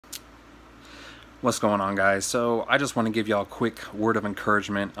What's going on, guys? So I just want to give y'all a quick word of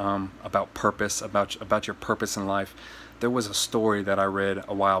encouragement about purpose, about your purpose in life. There was a story that I read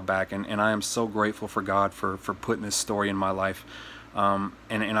a while back, and I am so grateful for God for putting this story in my life. And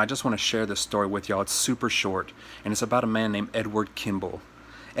I just want to share this story with y'all. It's super short, and it's about a man named Edward Kimball.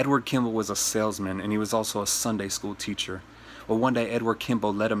 Edward Kimball was a salesman, and he was also a Sunday school teacher. Well, one day Edward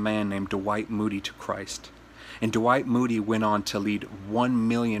Kimball led a man named Dwight Moody to Christ. And Dwight Moody went on to lead 1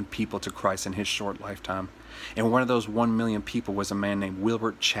 million people to Christ in his short lifetime. And one of those 1 million people was a man named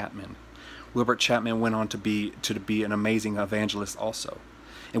Wilbert Chapman. Wilbert Chapman went on to be an amazing evangelist also.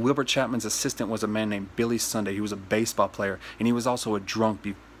 And Wilbert Chapman's assistant was a man named Billy Sunday. He was a baseball player, and he was also a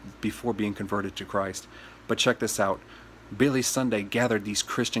drunk before being converted to Christ. But check this out. Billy Sunday gathered these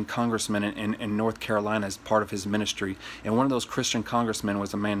Christian congressmen in North Carolina as part of his ministry. And one of those Christian congressmen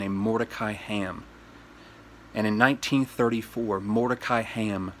was a man named Mordecai Ham. And in 1934, Mordecai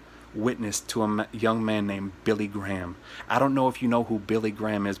Ham witnessed to a young man named Billy Graham. I don't know if you know who Billy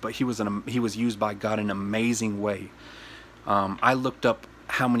Graham is, but he was used by God in an amazing way. I looked up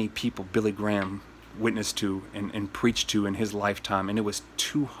how many people Billy Graham witnessed to and preached to in his lifetime, and it was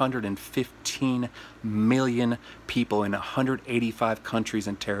 215 million people in 185 countries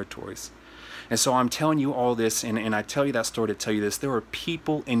and territories. And so I'm telling you all this, and I tell you that story to tell you this. There are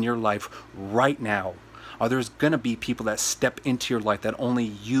people in your life right now, or there's going to be people that step into your life that only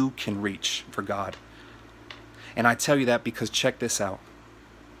you can reach for God. And I tell you that because check this out.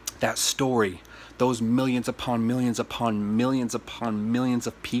 That story, those millions upon millions upon millions upon millions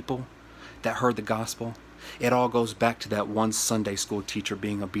of people that heard the gospel, it all goes back to that one Sunday school teacher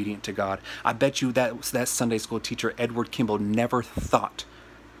being obedient to God. I bet you that Sunday school teacher, Edward Kimball, never thought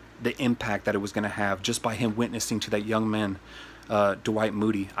the impact that it was going to have just by him witnessing to that young man, Dwight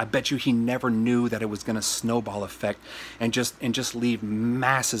Moody. I bet you he never knew that it was going to snowball effect and just leave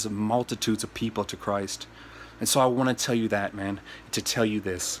masses of multitudes of people to Christ. And so I want to tell you that, man, to tell you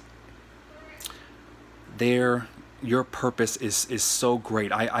this. Your purpose is so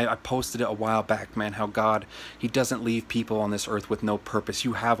great. I posted it a while back, man, how God, He doesn't leave people on this earth with no purpose.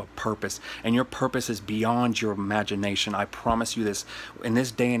 You have a purpose, and your purpose is beyond your imagination. I promise you this. In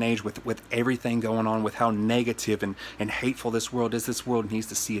this day and age, with everything going on, with how negative and hateful this world is, this world needs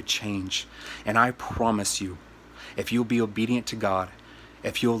to see a change. And I promise you, if you'll be obedient to God,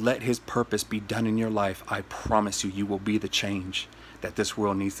 if you'll let His purpose be done in your life, I promise you, you will be the change that this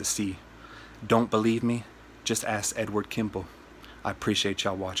world needs to see. Don't believe me? Just ask Edward Kimball. I appreciate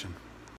y'all watching.